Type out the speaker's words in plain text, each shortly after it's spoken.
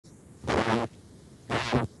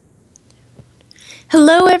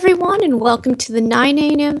Hello, everyone, and welcome to the 9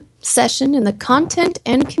 a.m. session in the Content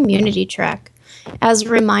and Community track. As a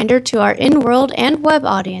reminder to our in-world and web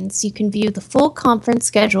audience, you can view the full conference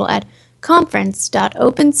schedule at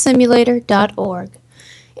conference.opensimulator.org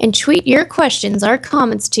and tweet your questions or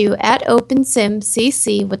comments to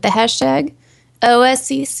 @OpenSimCC with the hashtag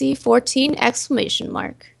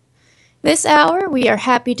OSCC14! This hour, we are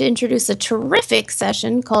happy to introduce a terrific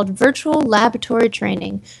session called Virtual Laboratory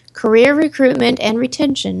Training, Career Recruitment and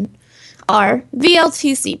Retention, our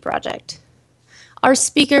VLTC Project. Our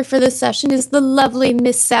speaker for this session is the lovely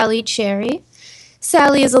Miss Sally Cherry.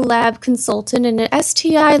 Sally is a lab consultant and an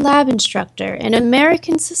STI lab instructor, an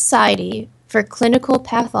American Society for Clinical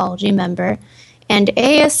Pathology member, and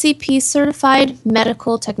ASCP certified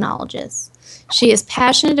medical technologist. She is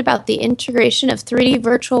passionate about the integration of 3D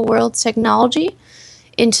virtual worlds technology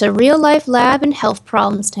into real-life lab and health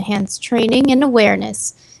problems to enhance training and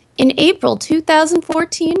awareness. In April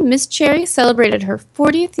 2014, Ms. Cherry celebrated her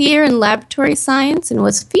 40th year in laboratory science and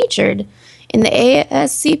was featured in the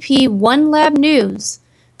ASCP One Lab News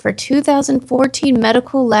for 2014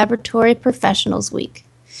 Medical Laboratory Professionals Week.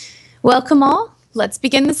 Welcome all. Let's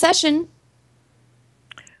begin the session.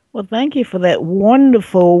 Well, thank you for that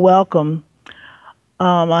wonderful welcome.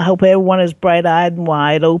 I hope everyone is bright-eyed and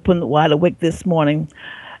wide awake this morning.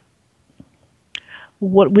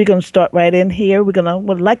 What we're going to start right in here.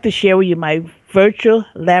 Would like to share with you my virtual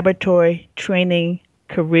laboratory training,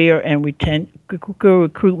 career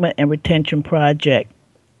recruitment and retention project.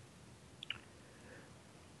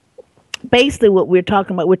 Basically, what we're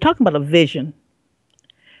talking about a vision.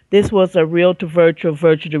 This was a real to virtual,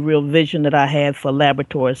 virtual to real vision that I had for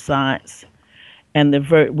laboratory science. And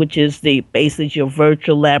which is basically your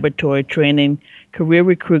virtual laboratory training, career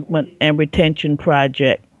recruitment and retention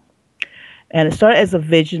project. And it started as a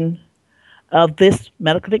vision of this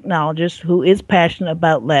medical technologist who is passionate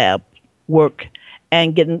about lab work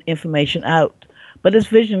and getting information out. But this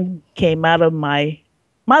vision came out of my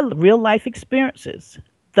real life experiences.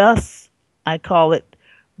 Thus, I call it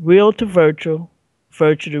real to virtual,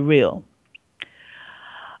 virtual to real.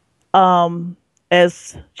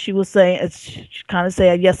 As she was saying,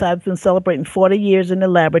 yes, I've been celebrating 40 years in the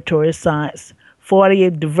laboratory of science, 40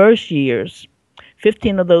 diverse years.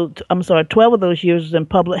 12 of those years was in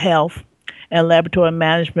public health and laboratory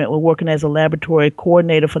management. We're working as a laboratory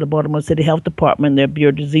coordinator for the Baltimore City Health Department, their Bureau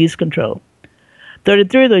of Disease Control.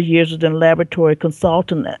 33 of those years was in laboratory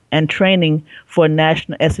consultant and training for a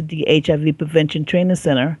National STD HIV Prevention Training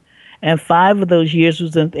Center. And 5 of those years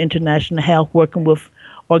was in international health, working with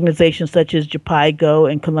organizations such as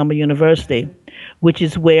JokaydiaGRID and Columbia University, which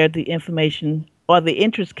is where the information or the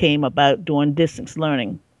interest came about doing distance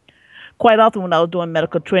learning. Quite often when I was doing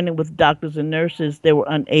medical training with doctors and nurses, they were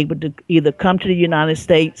unable to either come to the United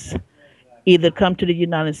States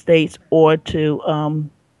or to Hello,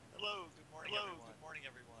 good morning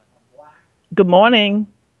everyone. Good morning.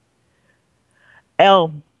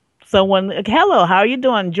 Hello, how are you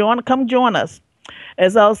doing? Come join us.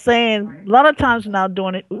 As I was saying, a lot of times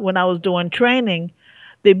when I was doing training,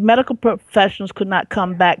 the medical professionals could not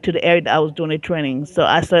come back to the area that I was doing the training. So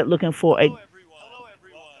I started looking for a... Hello,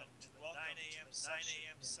 everyone. Welcome to the 9 a.m. session.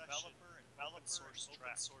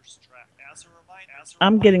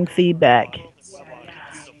 I'm getting feedback.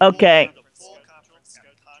 Okay.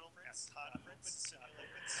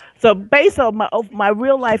 So based on my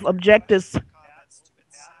real life objectives...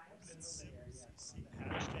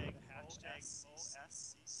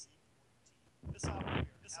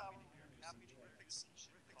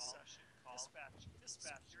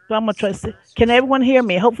 So I'm going to try to see. Can everyone hear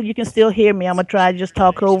me? Hopefully you can still hear me. I'm going to try to just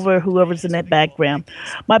talk over whoever's in that background.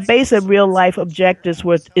 My basic real life objectives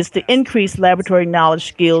is to increase laboratory knowledge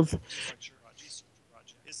skills.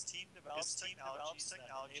 His team develops technologies that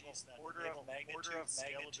enable order of magnitude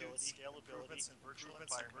scalability, and virtual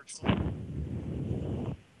environments.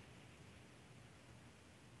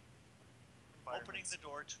 Opening the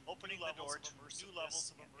door to new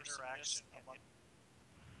levels of interaction among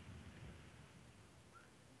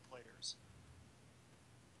players.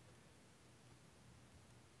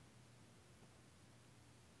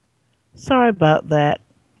 Sorry about that.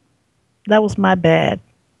 That was my bad.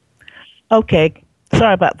 Okay,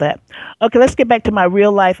 sorry about that. Okay, let's get back to my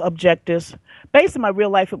real life objectives. Basically, my real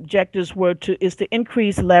life objectives is to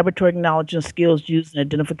increase laboratory knowledge and skills used in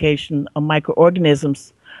identification of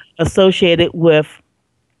microorganisms associated with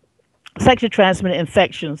sexually transmitted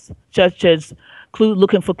infections, such as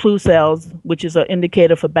looking for clue cells, which is an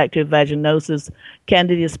indicator for bacterial vaginosis,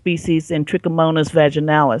 Candida species, and Trichomonas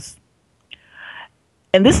vaginalis.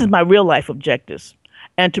 And this is my real life objectives.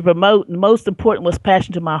 And to promote, most important, what's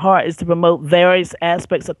passion to my heart is to promote various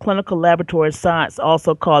aspects of clinical laboratory science,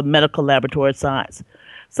 also called medical laboratory science,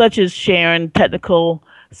 such as sharing technical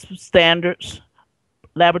standards,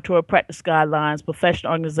 laboratory practice guidelines,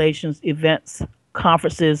 professional organizations, events,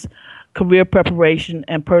 conferences, career preparation,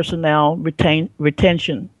 and personnel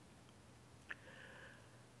retention.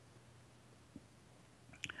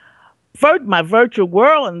 My virtual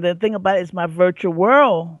world, and the thing about it is my virtual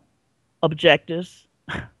world objectives,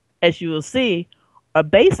 as you will see, are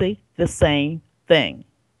basically the same thing.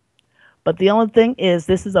 But the only thing is,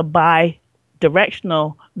 this is a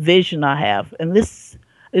bi-directional vision I have, and this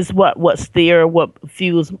is what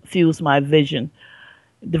fuels my vision.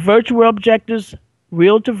 The virtual objectives,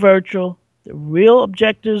 real to virtual. The real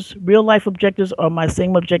objectives, real life objectives, are my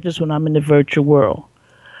same objectives when I'm in the virtual world.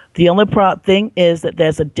 The only thing is that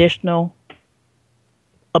there's additional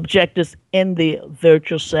objectives in the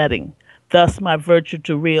virtual setting. Thus, my virtual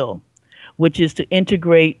to real, which is to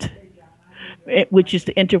integrate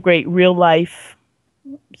real life,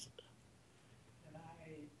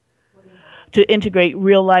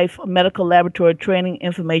 medical laboratory training,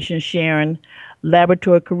 information sharing,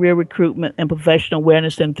 laboratory career recruitment, and professional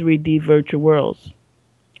awareness in 3D virtual worlds.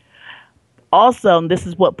 Also, and this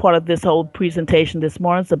is what part of this whole presentation this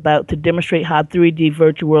morning is about, to demonstrate how 3D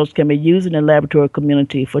virtual worlds can be used in the laboratory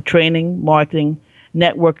community for training, marketing,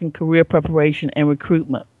 networking, career preparation, and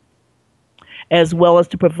recruitment, as well as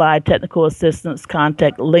to provide technical assistance,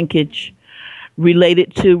 contact linkage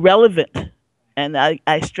related to relevant, and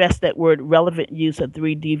I stress that word, relevant use of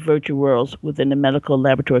 3D virtual worlds within the medical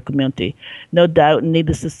laboratory community. No doubt,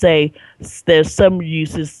 needless to say, there's some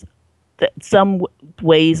uses, some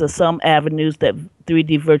ways or some avenues that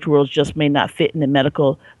 3D virtual worlds just may not fit in the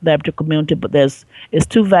medical laboratory community, but it's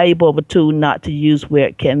too valuable of a tool not to use where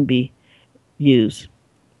it can be used.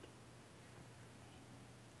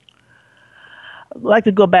 I'd like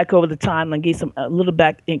to go back over the time and give a little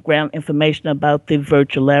background information about the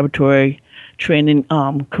virtual laboratory training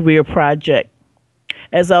career project.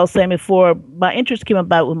 As I was saying before, my interest came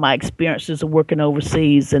about with my experiences of working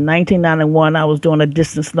overseas. In 1991, I was doing a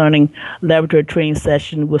distance learning laboratory training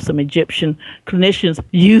session with some Egyptian clinicians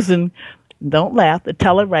using, don't laugh, the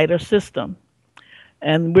telewriter system.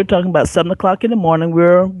 And we're talking about 7 o'clock in the morning.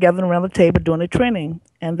 We're gathering around the table doing the training.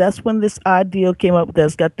 And that's when this idea came up.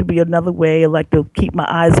 There's got to be another way. I like to keep my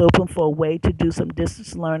eyes open for a way to do some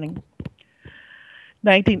distance learning.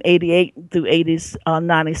 1988 through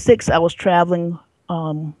 96, I was traveling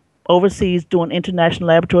overseas doing international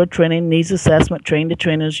laboratory training, needs assessment, train the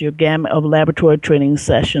trainers, your gamut of laboratory training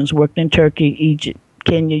sessions, worked in Turkey, Egypt,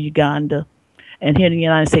 Kenya, Uganda, and here in the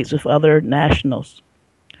United States with other nationals.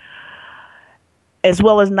 As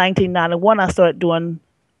well as 1991, I started doing,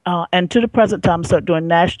 and to the present time, I started doing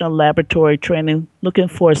national laboratory training, looking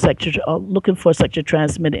for sexually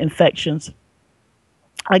transmitted infections.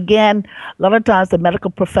 Again, a lot of times the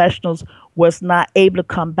medical professionals was not able to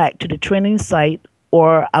come back to the training site,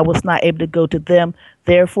 or I was not able to go to them.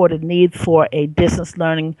 Therefore, the need for a distance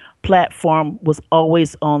learning platform was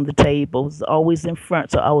always on the table, was always in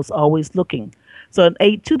front, so I was always looking. So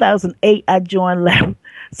in 2008, I joined the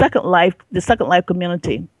Second Life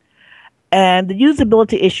community. And the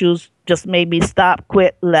usability issues just made me stop,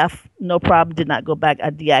 quit, left, no problem, did not go back.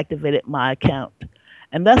 I deactivated my account.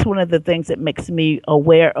 And that's one of the things that makes me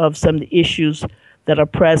aware of some of the issues that are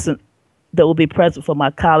present, that will be present for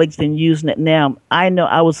my colleagues in using it now. I know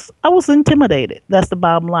I was intimidated. That's the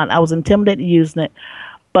bottom line. I was intimidated using it,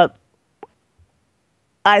 but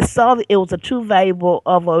I saw that it was a too valuable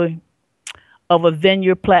of a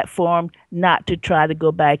venue platform not to try to go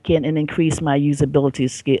back in and increase my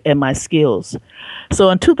usability and my skills. So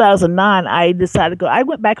in 2009, I decided to go. I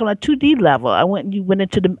went back on a 2D level. I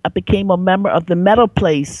became a member of the Metal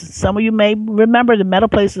Place. Some of you may remember the Metal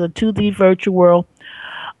Place is a 2D virtual world.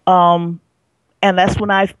 And that's when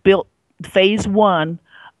I built phase 1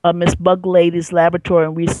 of Miss BugLady's Laboratory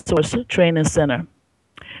and Resource Training Center.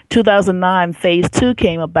 2009, phase 2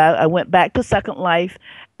 came about. I went back to Second Life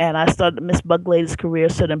and I started Miss BugLady's Career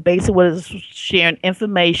Center. And basically what it is, sharing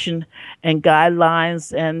information and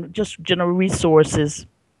guidelines and just general resources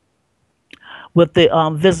with the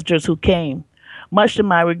visitors who came. Much to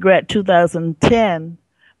my regret, 2010,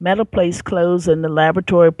 Metal Place closed and the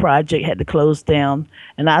laboratory project had to close down,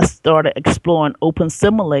 and I started exploring Open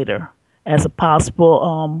Simulator as a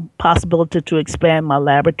possibility to expand my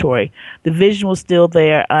laboratory. The vision was still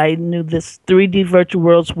there. I knew this 3D virtual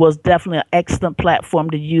worlds was definitely an excellent platform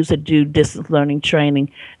to use to do distance learning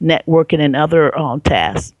training, networking, and other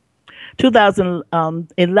tasks.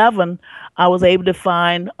 2011, I was able to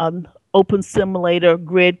find an Open Simulator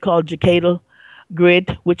grid called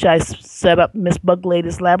grid, which I set up Miss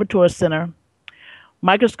BugLady's Laboratory Center.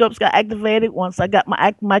 Microscopes got activated. Once I got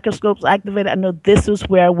my microscopes activated, I know this is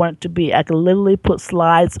where I want to be. I could literally put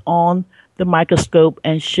slides on the microscope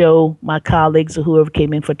and show my colleagues or whoever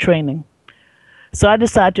came in for training. So I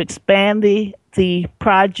decided to expand the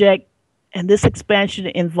project, and this expansion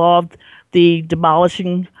involved the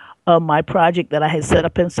demolishing of my project that I had set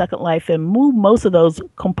up in Second Life and move most of those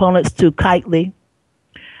components to Kitely.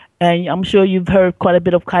 And I'm sure you've heard quite a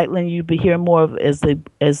bit of Kitely, and you'll be hearing more of as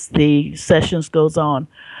the sessions goes on.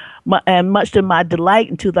 And much to my delight,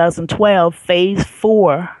 in 2012, Phase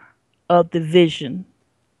 4 of the vision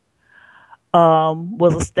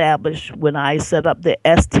was established when I set up the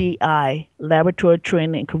STI, Laboratory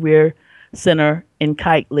Training and Career Center in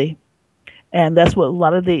Kitely. And that's what a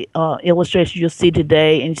lot of the illustrations you'll see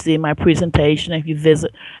today and you see in my presentation, if you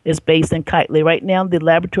visit, is based in Kitely. Right now, the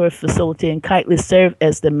laboratory facility in Kitely serves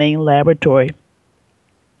as the main laboratory.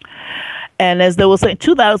 And as they were saying,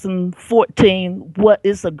 2014, what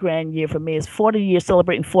is a grand year for me? It's 40 years,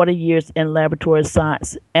 celebrating 40 years in laboratory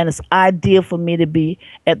science. And it's ideal for me to be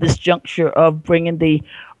at this juncture of bringing the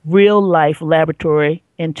real life laboratory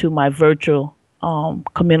into my virtual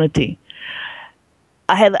community.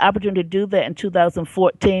 I had the opportunity to do that in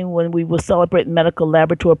 2014 when we were celebrating Medical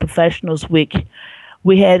Laboratory Professionals Week.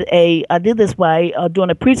 I did this by doing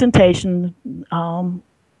a presentation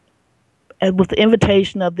and with the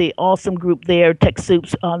invitation of the awesome group there,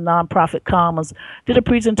 TechSoup's Nonprofit Commons, did a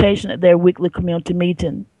presentation at their weekly community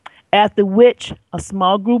meeting, after which a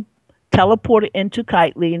small group teleported into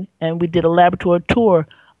Kitely and we did a laboratory tour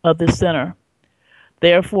of the center.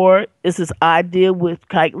 Therefore, this is ideal with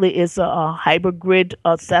Kitely. It's a hybrid grid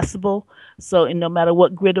accessible. So no matter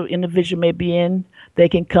what grid an individual may be in, they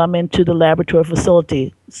can come into the laboratory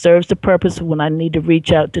facility. Serves the purpose when I need to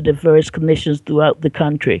reach out to the various clinicians throughout the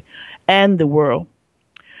country and the world.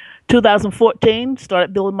 2014,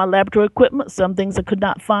 started building my laboratory equipment. Some things I could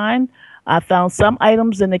not find. I found some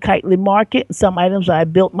items in the Kitely market, and some items I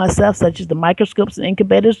built myself, such as the microscopes and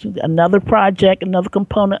incubators, another project, another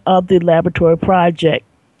component of the laboratory project.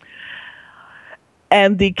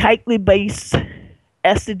 And the Kitely-based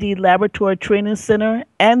STD Laboratory Training Center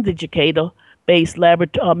and the JokaydiaGRID-based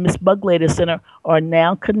Miss BugLady Center are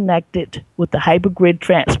now connected with the hybrid grid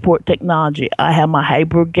transport technology. I have my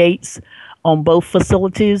hybrid gates on both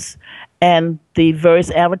facilities, and the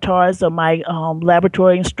various avatars of my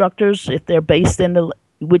laboratory instructors, if they're based in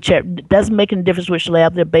doesn't make any difference which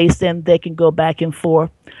lab they're based in, they can go back and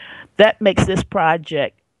forth. That makes this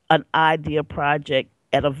project an ideal project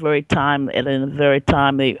at a very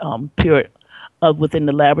timely period within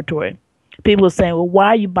the laboratory. People are saying, well, why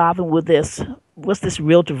are you bothering with this? What's this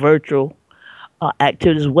real to virtual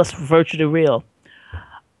activities? What's virtual to real?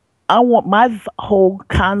 I want my whole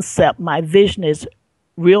concept, my vision is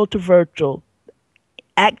real to virtual.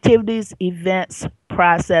 Activities, events,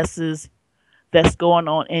 processes that's going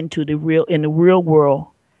on in the real world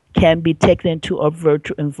can be taken into a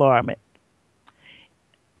virtual environment.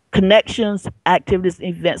 Connections, activities,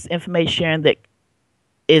 events, information sharing that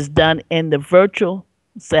is done in the virtual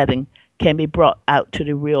setting can be brought out to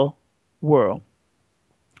the real world.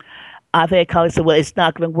 I've had colleagues say, well, it's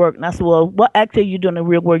not going to work. And I said, well, what activity you do in the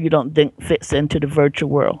real world you don't think fits into the virtual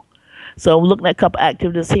world? So we're looking at a couple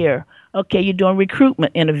activities here. Okay, you're doing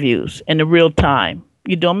recruitment interviews in the real time.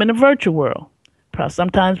 You do them in the virtual world.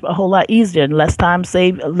 Sometimes a whole lot easier and less time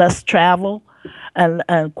saved, less travel, and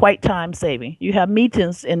quite time saving. You have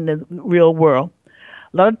meetings in the real world.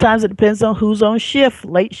 A lot of times it depends on who's on shift.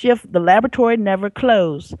 Late shift, the laboratory never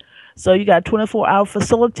closed. So you got a 24-hour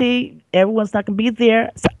facility. Everyone's not going to be there.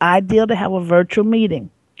 It's ideal to have a virtual meeting.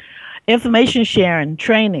 Information sharing,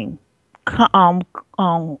 training,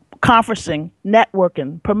 conferencing,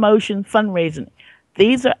 networking, promotion, fundraising.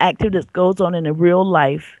 These are activities that goes on in the real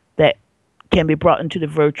life that can be brought into the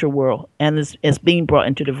virtual world, and it's being brought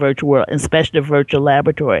into the virtual world, especially the virtual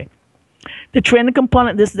laboratory. The training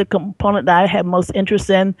component, this is the component that I have most interest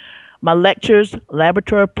in. My lectures,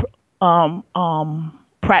 laboratory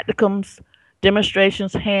practicums,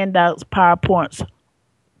 demonstrations, handouts, PowerPoints,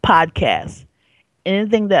 podcasts.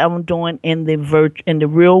 Anything that I'm doing in the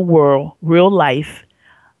real world, real life,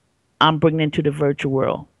 I'm bringing into the virtual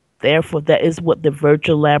world. Therefore, that is what the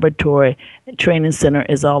virtual laboratory training center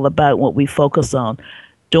is all about, what we focus on.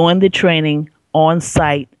 Doing the training on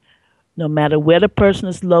site, no matter where the person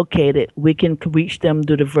is located, we can reach them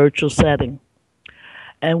through the virtual setting.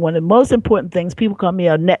 And one of the most important things, people call me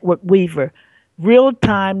a network weaver,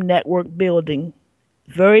 real-time network building,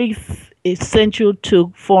 very essential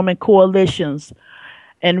to forming coalitions.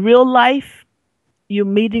 In real life, you're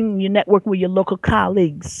networking with your local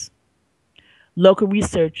colleagues. local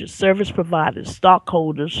researchers, service providers,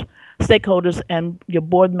 stockholders, stakeholders, and your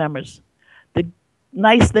board members. The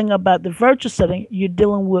nice thing about the virtual setting,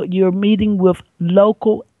 you're meeting with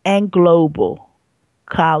local and global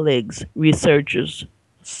colleagues, researchers,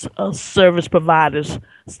 service providers,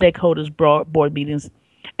 stakeholders, board meetings.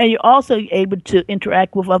 And you're also able to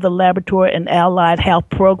interact with other laboratory and allied health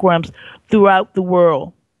programs throughout the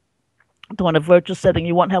world. During a virtual setting,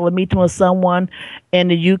 you want to have a meeting with someone in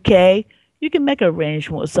the UK, you can make an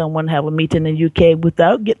arrangement with someone, have a meeting in the UK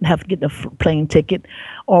without having to get a plane ticket,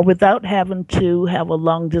 or without having to have a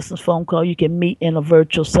long distance phone call. You can meet in a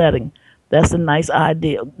virtual setting. That's a nice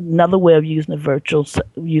idea. Another way of using a virtual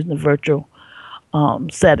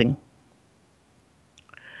setting.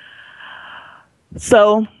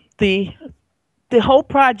 So the whole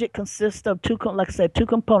project consists of two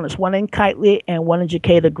components, one in Kitely and one in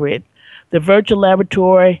JokaydiaGRID. The virtual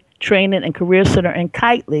laboratory training and career center in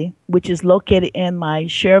Kitely, which is located in my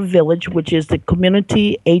Share Village, which is the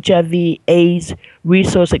community HIV/AIDS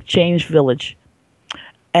resource exchange village,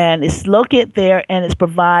 and it's located there, and it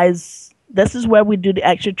provides. This is where we do the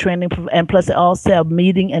actual training, and plus it also have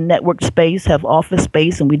meeting and network space, have office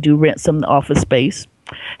space, and we do rent some of the office space.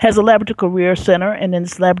 Has a laboratory career center, and then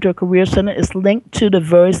this laboratory career center is linked to the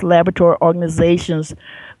various laboratory organizations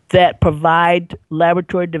that provide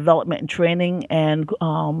laboratory development and training and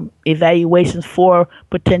evaluations for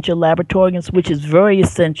potential laboratorians, which is very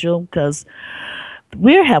essential because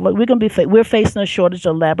we're facing a shortage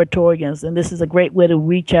of laboratorians, and this is a great way to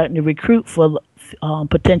reach out and to recruit for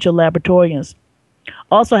potential laboratorians.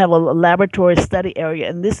 Also have a laboratory study area,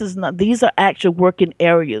 and these are actual working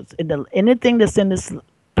areas. And anything that's in this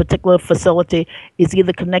particular facility is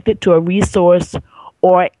either connected to a resource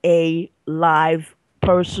or a live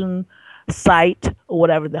person, site, or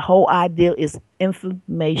whatever. The whole idea is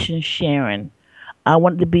information sharing. I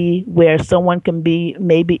want it to be where someone can be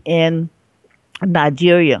maybe in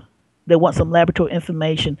Nigeria. They want some laboratory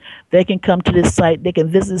information. They can come to this site. They can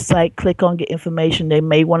visit the site, click on get information. They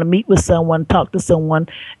may want to meet with someone, talk to someone,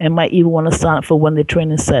 and might even want to sign up for one of the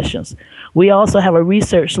training sessions. We also have a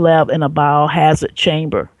research lab and a biohazard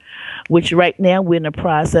chamber, which right now we're in the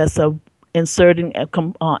process of inserting,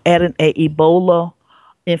 adding a Ebola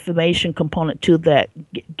information component to that,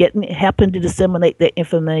 helping to disseminate that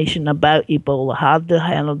information about Ebola, how to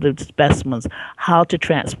handle the specimens, how to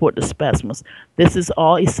transport the specimens. This is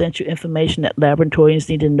all essential information that laboratorians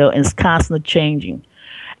need to know, and it's constantly changing.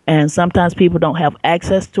 And sometimes people don't have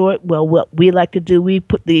access to it. Well, what we like to do, we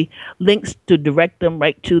put the links to direct them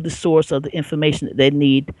right to the source of the information that they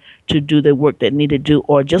need to do the work they need to do,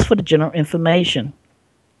 or just for the general information.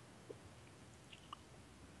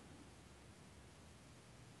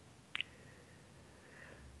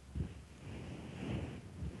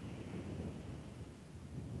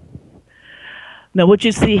 Now, what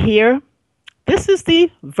you see here, this is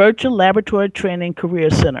the Virtual Laboratory Training Career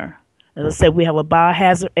Center. As I said, we have a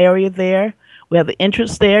biohazard area there. We have the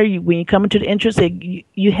entrance there. When you come into the entrance,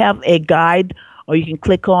 you have a guide, or you can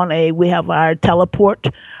click on we have our teleport.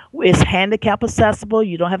 It's handicap accessible.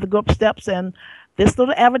 You don't have to go up steps. And this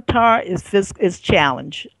little avatar is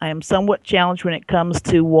challenged. I am somewhat challenged when it comes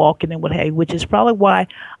to walking and what have you, which is probably why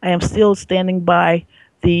I am still standing by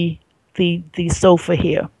the sofa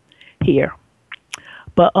here.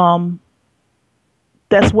 But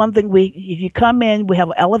that's one thing. If you come in, we have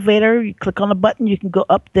an elevator. You click on a button, you can go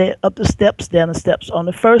up the steps, down the steps. On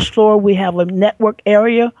the first floor, we have a network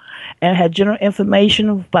area and have general information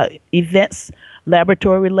about events,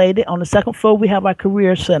 laboratory related. On the second floor, we have our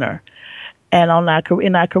career center. And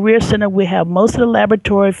in our career center, we have most of the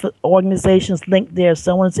laboratory organizations linked there. If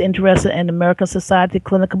someone's interested in the American Society of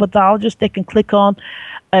Clinical Pathologists, they can click on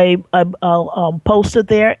a poster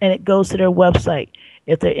there, and it goes to their website.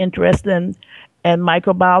 If they're interested in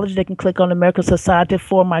microbiology, they can click on the American Society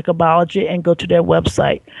for Microbiology and go to their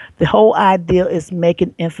website. The whole idea is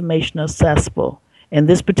making information accessible. In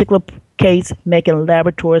this particular case, making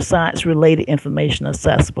laboratory science-related information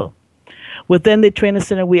accessible. Within the training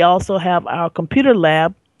center, we also have our computer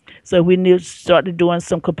lab. So we started doing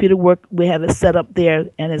some computer work. We have it set up there,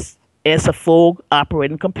 and it's a full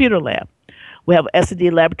operating computer lab. We have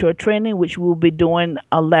STD laboratory training, which we'll be doing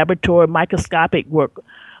a laboratory microscopic work.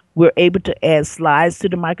 We're able to add slides to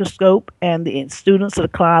the microscope, and the students or the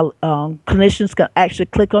clinicians can actually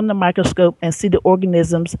click on the microscope and see the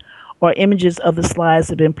organisms or images of the slides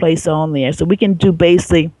that have been placed on there. So we can do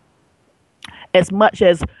basically as much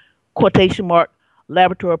as quotation mark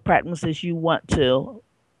laboratory practice as you want to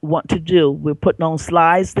do. We're putting on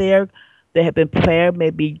slides there. They have been prepared,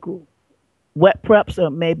 maybe wet preps or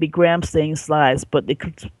maybe gram stain slides, but the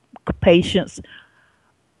patient's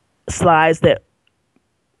slides that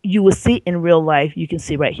you will see in real life, you can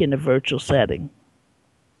see right here in the virtual setting.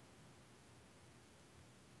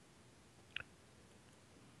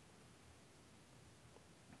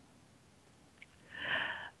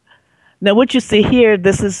 Now, what you see here,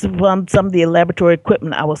 this is from some of the laboratory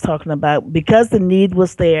equipment I was talking about because the need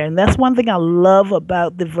was there. And that's one thing I love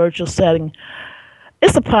about the virtual setting.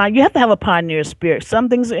 It's you have to have a pioneer spirit. Some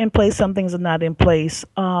things are in place, some things are not in place.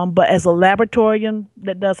 But as a laboratorian,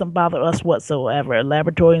 that doesn't bother us whatsoever.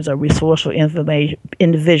 Laboratorians are resourceful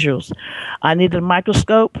individuals. I needed a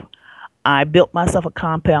microscope. I built myself a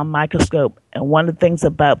compound microscope. And one of the things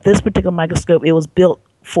about this particular microscope, it was built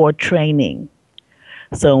for training.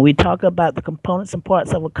 So when we talk about the components and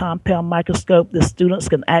parts of a compound microscope, the students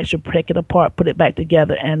can actually break it apart, put it back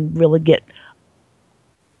together, and really get.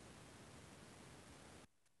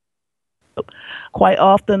 Quite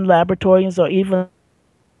often, laboratorians or even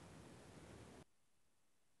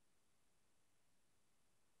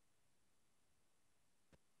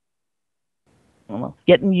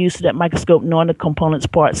getting used to that microscope, knowing the components,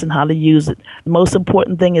 parts, and how to use it. The most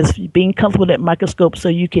important thing is being comfortable with that microscope so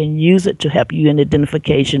you can use it to help you in the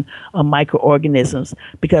identification of microorganisms,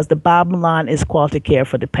 because the bottom line is quality care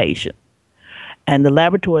for the patient. And the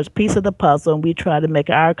laboratory is a piece of the puzzle, and we try to make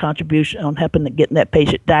our contribution on helping to getting that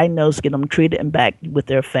patient diagnosed, get them treated, and back with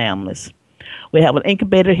their families. We have an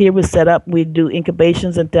incubator here we set up. We do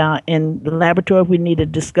incubations, and down in the laboratory, we need to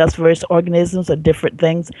discuss various organisms or different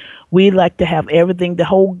things. We like to have everything. The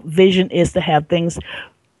whole vision is to have things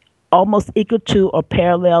almost equal to or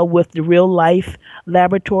parallel with the real life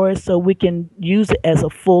laboratory, so we can use it as a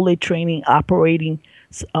fully training operating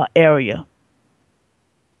area.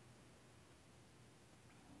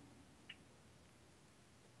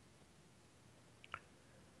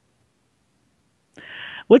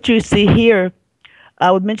 What you see here, I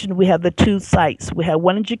would mention we have the two sites. We have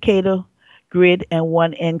one in JokaydiaGRID and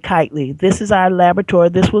one in Kitely. This is our laboratory.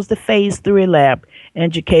 This was the phase 3 lab in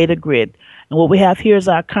JokaydiaGRID. And what we have here is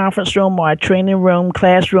our conference room, or our training room,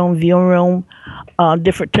 classroom, viewing room,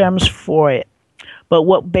 different terms for it. But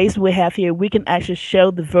what basically we have here, we can actually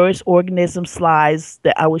show the various organism slides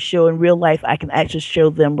that I would show in real life. I can actually show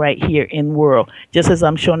them right here in World, just as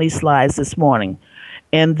I'm showing these slides this morning.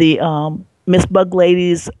 And the Miss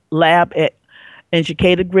BugLady's lab in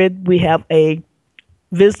JokaydiaGRID, we have a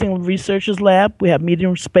visiting researchers lab, we have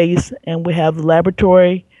meeting space, and we have the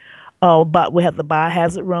laboratory. But we have the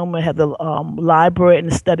biohazard room, we have the library,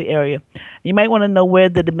 and the study area. You might want to know, where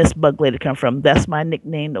did the Miss BugLady come from? That's my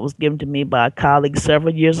nickname that was given to me by a colleague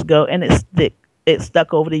several years ago, and it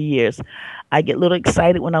stuck over the years. I get a little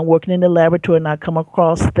excited when I'm working in the laboratory and I come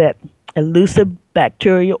across that elusive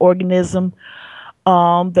bacteria organism.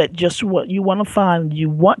 That just what you want to find. You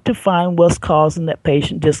want to find what's causing that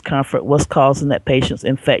patient discomfort, what's causing that patient's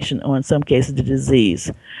infection, or in some cases the disease.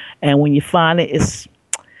 And when you find it,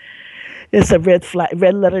 it's a red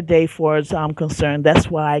letter day for as I'm concerned. That's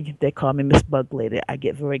why they call me Miss BugLady. I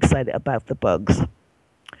get very excited about the bugs.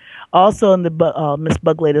 Also in the Miss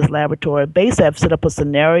BugLady's laboratory base, I've set up a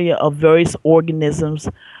scenario of various organisms.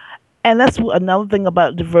 And that's another thing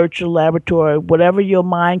about the virtual laboratory. Whatever your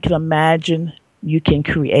mind can imagine, you can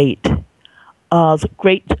create. It's a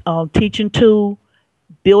great teaching tool,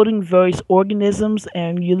 building various organisms.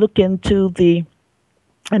 And you look into the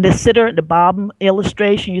center at the bottom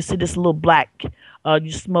illustration, you see this little black,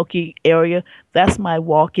 smoky area. That's my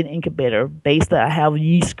walk-in incubator. Basically, I have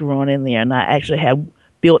yeast growing in there, and I actually have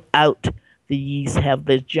built out the yeast, have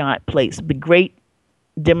the giant plates. It'd be great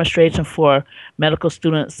demonstration for medical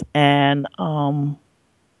students and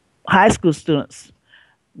high school students.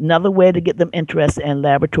 Another way to get them interested in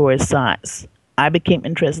laboratory science. I became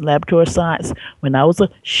interested in laboratory science when I was a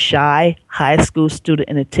shy high school student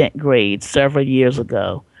in the 10th grade several years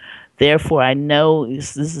ago. Therefore, I know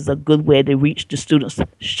this is a good way to reach the students,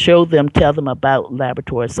 show them, tell them about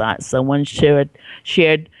laboratory science. Someone shared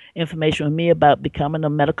information with me about becoming a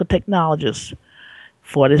medical technologist.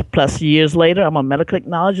 40 plus years later, I'm a medical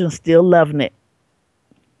technologist and still loving it.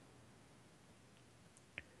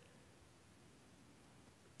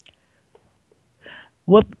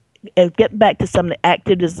 Get back to some of the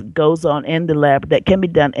activities that goes on in the lab that can be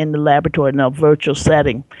done in the laboratory in a virtual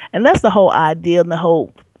setting. And that's the whole idea and the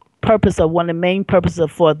whole purpose of one of the main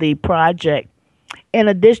purposes for the project. In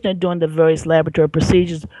addition to doing the various laboratory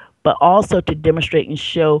procedures, but also to demonstrate and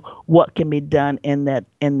show what can be done in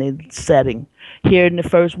the setting. Here in the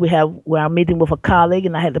first, we're meeting with a colleague,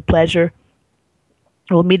 and I had the pleasure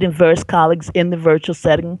of meeting various colleagues in the virtual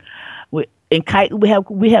setting. In Kite, we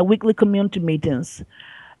have weekly community meetings,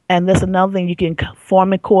 and that's another thing. You can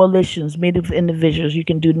form in coalitions, meet with individuals. You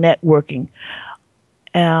can do networking,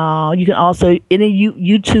 You can also, any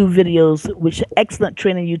YouTube videos, which excellent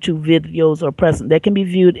training YouTube videos are present. They can be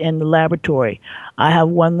viewed in the laboratory. I have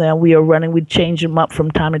one that we are running. We change them up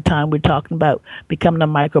from time to time. We're talking about becoming a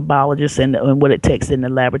microbiologist and what it takes in the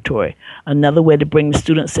laboratory. Another way to bring the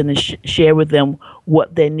students in and share with them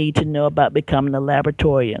what they need to know about becoming a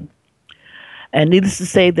laboratorian. And needless to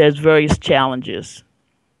say, there's various challenges.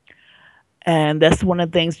 And that's one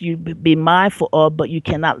of the things you be mindful of, but you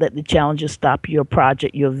cannot let the challenges stop your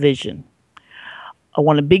project, your vision.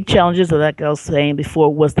 One of the big challenges, like I was saying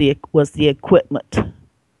before, was the equipment,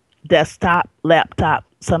 desktop, laptop,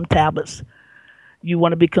 some tablets. You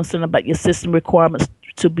want to be concerned about your system requirements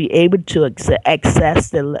to be able to access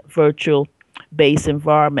the virtual based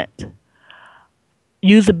environment.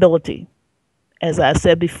 Usability, as I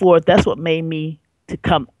said before, that's what made me to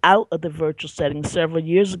come out of the virtual setting several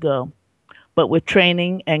years ago. But with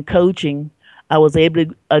training and coaching, I was able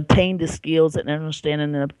to attain the skills and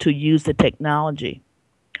understanding to use the technology.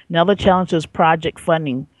 Another challenge is project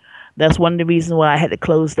funding. That's one of the reasons why I had to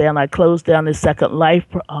close down. I closed down the Second Life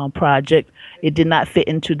project. It did not fit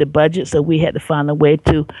into the budget, so we had to find a way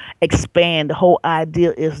to expand. The whole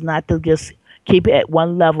idea is not to just keep it at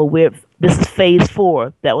one level. This is phase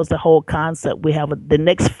 4. That was the whole concept. We have the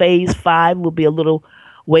next phase 5 will be a little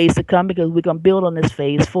ways to come because we're going to build on this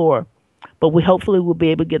phase 4. But we hopefully will be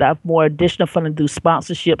able to get out more additional funding through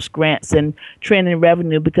sponsorships, grants, and training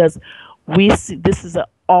revenue because we see this is an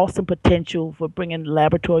awesome potential for bringing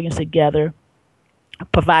laboratorians together,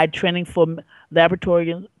 provide training for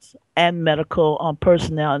laboratorians and medical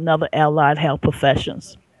personnel and other allied health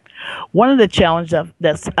professions. One of the challenges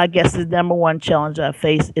that's, I guess, the number one challenge I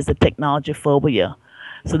face is the technology phobia.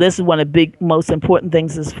 So this is one of the big, most important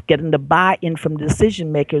things is getting the buy-in from the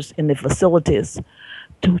decision makers in the facilities.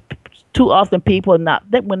 Too often people are not,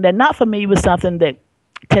 when they're not familiar with something, they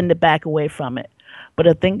tend to back away from it. But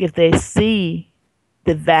I think if they see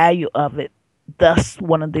the value of it, that's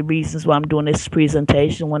one of the reasons why I'm doing this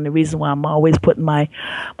presentation. One of the reasons why I'm always putting my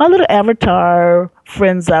little avatar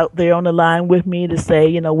friends out there on the line with me to say,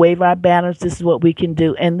 you know, wave our banners. This is what we can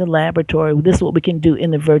do in the laboratory. This is what we can do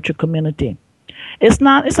in the virtual community. It's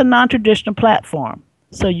a non-traditional platform.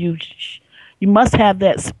 So you must have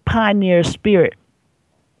that pioneer spirit.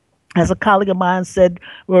 As a colleague of mine said,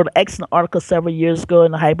 wrote an excellent article several years ago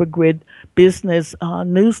in the Hybrid Grid business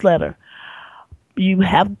newsletter. You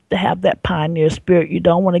have to have that pioneer spirit. You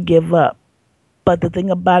don't want to give up. But the thing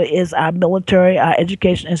about it is our military, our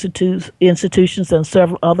education institutions, and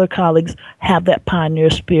several other colleagues have that pioneer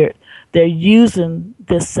spirit. They're using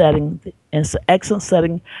this setting. And it's an excellent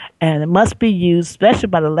setting, and it must be used, especially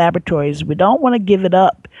by the laboratories. We don't want to give it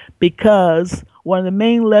up because one of the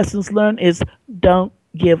main lessons learned is don't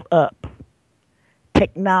give up.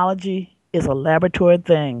 Technology is a laboratory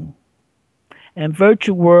thing, and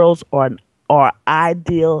virtual worlds are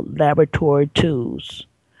ideal laboratory tools.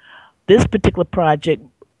 This particular project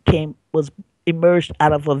was emerged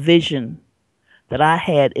out of a vision that I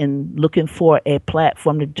had in looking for a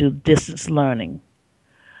platform to do distance learning.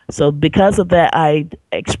 So because of that, I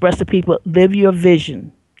express to people, live your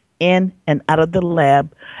vision in and out of the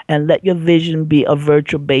lab and let your vision be a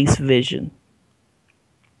virtual-based vision.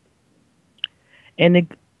 And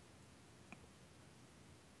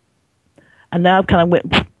now I kind of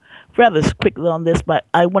went rather quickly on this, but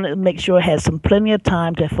I wanted to make sure I had plenty of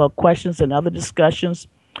time for questions and other discussions,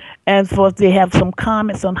 and for us to have some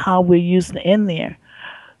comments on how we're using it in there.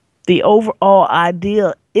 The overall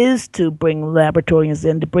idea is to bring laboratorians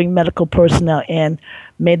in, to bring medical personnel in.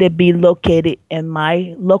 May they be located in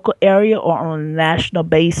my local area or on a national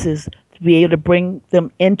basis, to be able to bring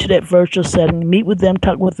them into that virtual setting, meet with them,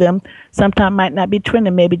 talk with them. Sometimes might not be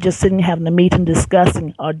training, maybe just sitting, having a meeting,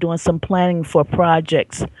 discussing, or doing some planning for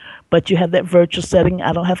projects. But you have that virtual setting.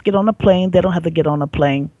 I don't have to get on a plane. They don't have to get on a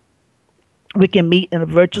plane. We can meet in a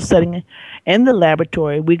virtual setting in the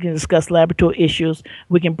laboratory. We can discuss laboratory issues.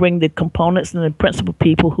 We can bring the components and the principal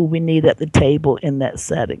people who we need at the table in that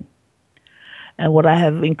setting. And what I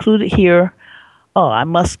have included here, I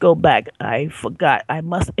must go back. I forgot. I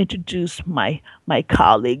must introduce my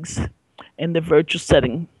colleagues in the virtual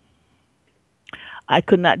setting. I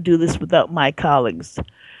could not do this without my colleagues.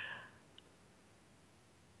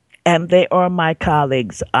 And they are my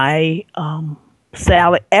colleagues.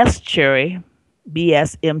 Sally S. Cherry,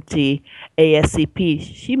 BSMT, ASCP.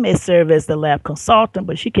 She may serve as the lab consultant,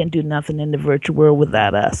 but she can't do nothing in the virtual world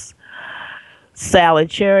without us. Sally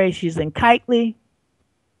Cherry, she's in Kitely,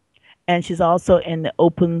 and she's also in the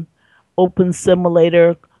Open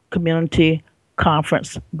Simulator Community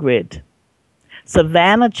Conference Grid.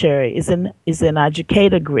 Savannah Cherry is in our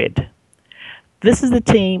JokaydiaGRID. This is the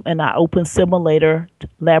team in our open simulator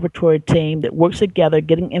laboratory team that works together,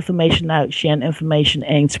 getting information out, sharing information,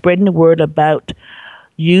 and spreading the word about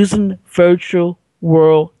using virtual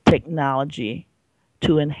world technology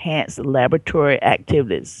to enhance laboratory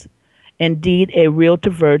activities. Indeed, a real to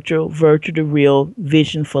virtual, virtual to real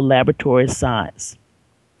vision for laboratory science.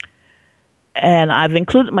 And I've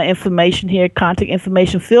included my information here, contact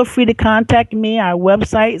information. Feel free to contact me. Our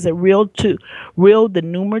website is at the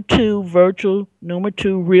number two, virtual, number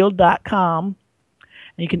two, real.com. And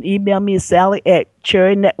you can email me at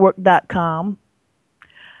sally@cherrynetwork.com.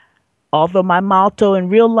 Although my motto in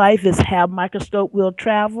real life is have microscope will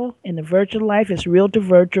travel, in the virtual life it's real to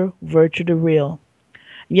virtual, virtual to real.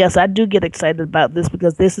 Yes, I do get excited about this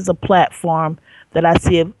because this is a platform that I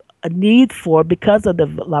see a need for because of a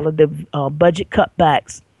lot of the budget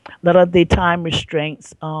cutbacks, a lot of the time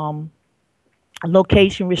restraints,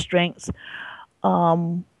 location restraints,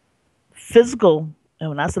 physical. And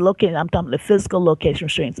when I say location, I'm talking about the physical location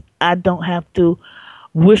restraints. I don't have to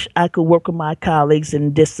wish I could work with my colleagues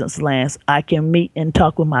in distance lands. I can meet and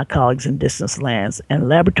talk with my colleagues in distance lands. And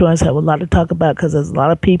laboratories have a lot to talk about because there's a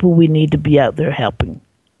lot of people we need to be out there helping.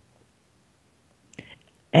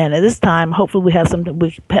 And at this time, hopefully we have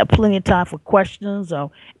plenty of time for questions or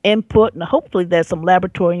input. And hopefully there's some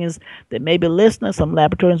laboratorians that may be listening, some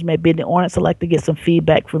laboratorians may be in the audience. I'd like to get some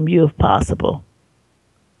feedback from you if possible.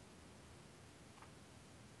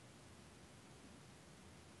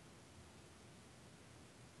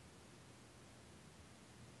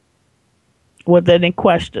 Were there any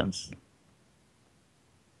questions?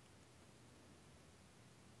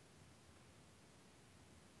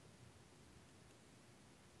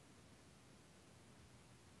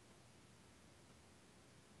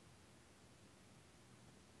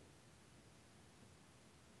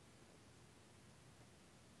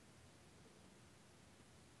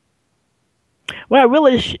 Well,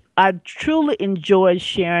 I truly enjoy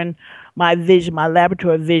sharing my vision, my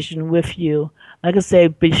laboratory vision with you. Like I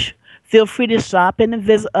say, feel free to stop in and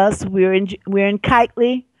visit us. We're in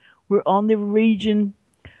Kitely. We're on the region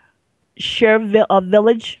share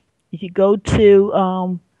village. If you go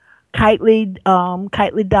to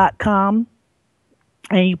kitely.com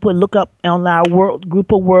and you look up on our world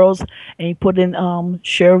group of worlds and you put in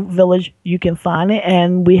share village, you can find it.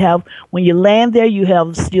 And we have, when you land there,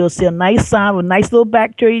 you'll see a nice sign with a nice little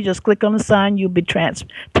bacteria. You just click on the sign, you'll be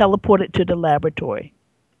teleported to the laboratory.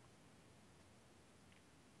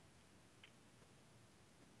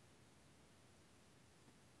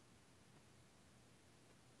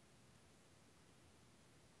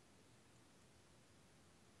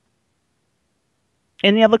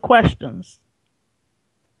 Any other questions?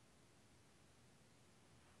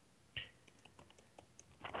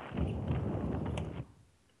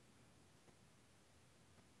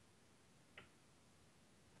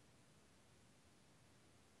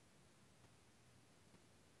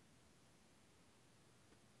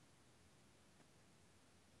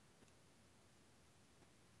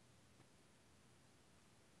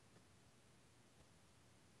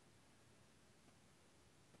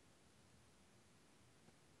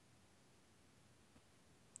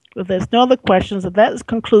 If there's no other questions, that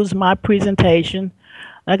concludes my presentation.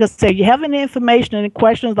 Like I said, if you have any information, any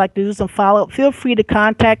questions, like to do some follow-up, feel free to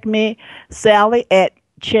contact me,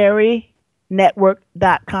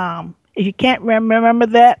 sally@cherrynetwork.com. If you can't remember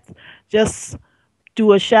that, just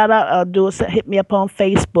do a shout out or hit me up on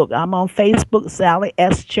Facebook. I'm on Facebook, Sally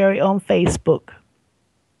S. Cherry on Facebook.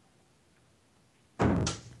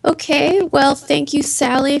 Okay, well, thank you,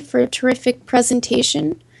 Sally, for a terrific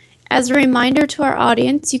presentation. As a reminder to our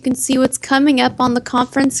audience, you can see what's coming up on the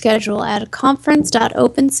conference schedule at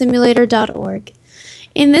conference.opensimulator.org.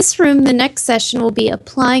 In this room, the next session will be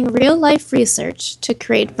applying real-life research to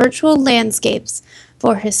create virtual landscapes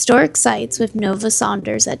for historic sites with Nova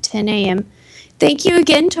Saunders at 10 a.m. Thank you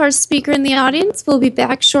again to our speaker in the audience. We'll be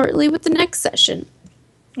back shortly with the next session.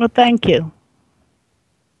 Well, thank you.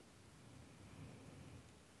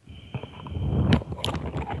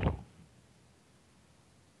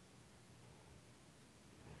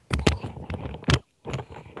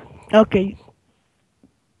 Okay.